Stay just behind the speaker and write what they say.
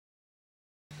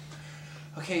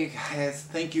Okay, you guys,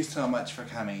 thank you so much for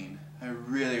coming. I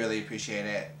really, really appreciate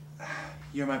it.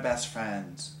 You're my best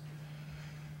friends.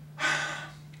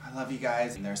 I love you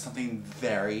guys. And there's something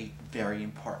very, very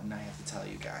important I have to tell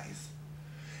you guys.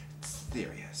 It's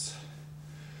serious.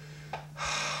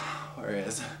 Or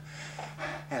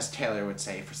as Taylor would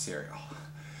say, for cereal.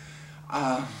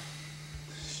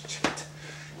 Shit.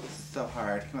 It's so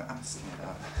hard. Come on, I'm gonna stand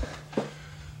up.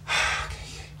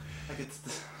 Okay. Like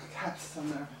God, I'm so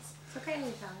nervous. It's okay,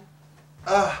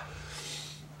 Todd.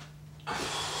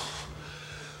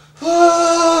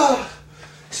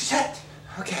 Shit.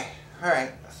 Okay. All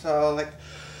right. So like.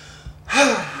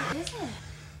 What is it?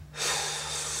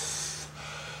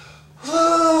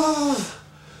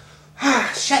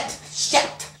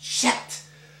 Shit.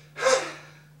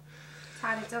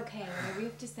 Todd, it's okay. Whatever you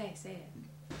have to say it.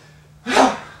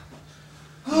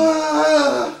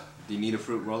 Do you need a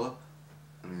fruit roll-up?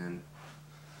 I mean,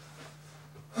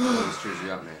 this cheers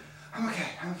you up, man. I'm okay.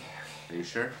 Are you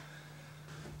sure?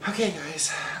 Okay,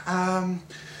 guys.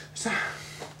 So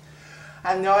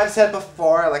I know I've said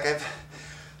before, like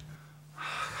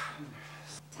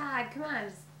Todd, come on,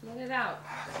 just let it out.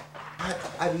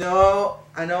 I know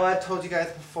I've told you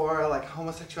guys before, like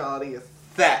homosexuality is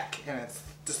sick and it's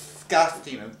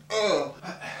disgusting and ugh.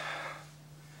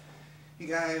 You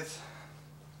guys.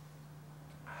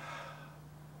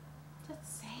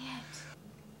 Just say it.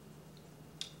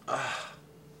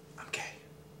 I'm gay.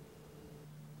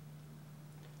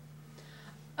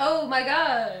 Oh my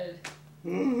God.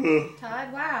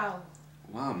 Todd, wow.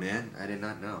 Wow, man, I did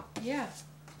not know. Yeah.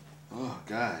 Oh,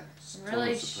 God. It's I'm a total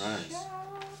really surprise.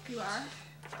 shocked you are.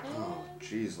 Oh,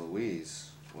 jeez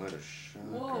Louise. What a shocker.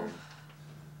 Whoa.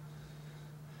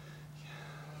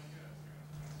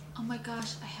 Oh my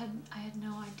gosh, I had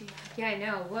no idea. Yeah, I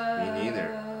know. Whoa. Me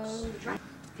neither.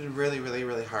 It's been really, really,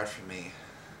 really hard for me.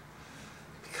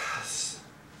 Because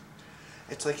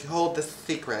it's like you hold this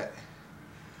secret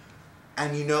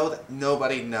and you know that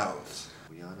nobody knows.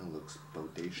 Rihanna looks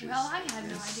bodacious. Well, I had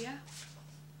no Yes. idea.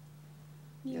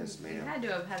 Yes, You ma'am. had to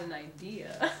have had an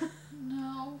idea.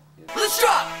 No. Yes. Let's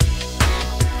drop!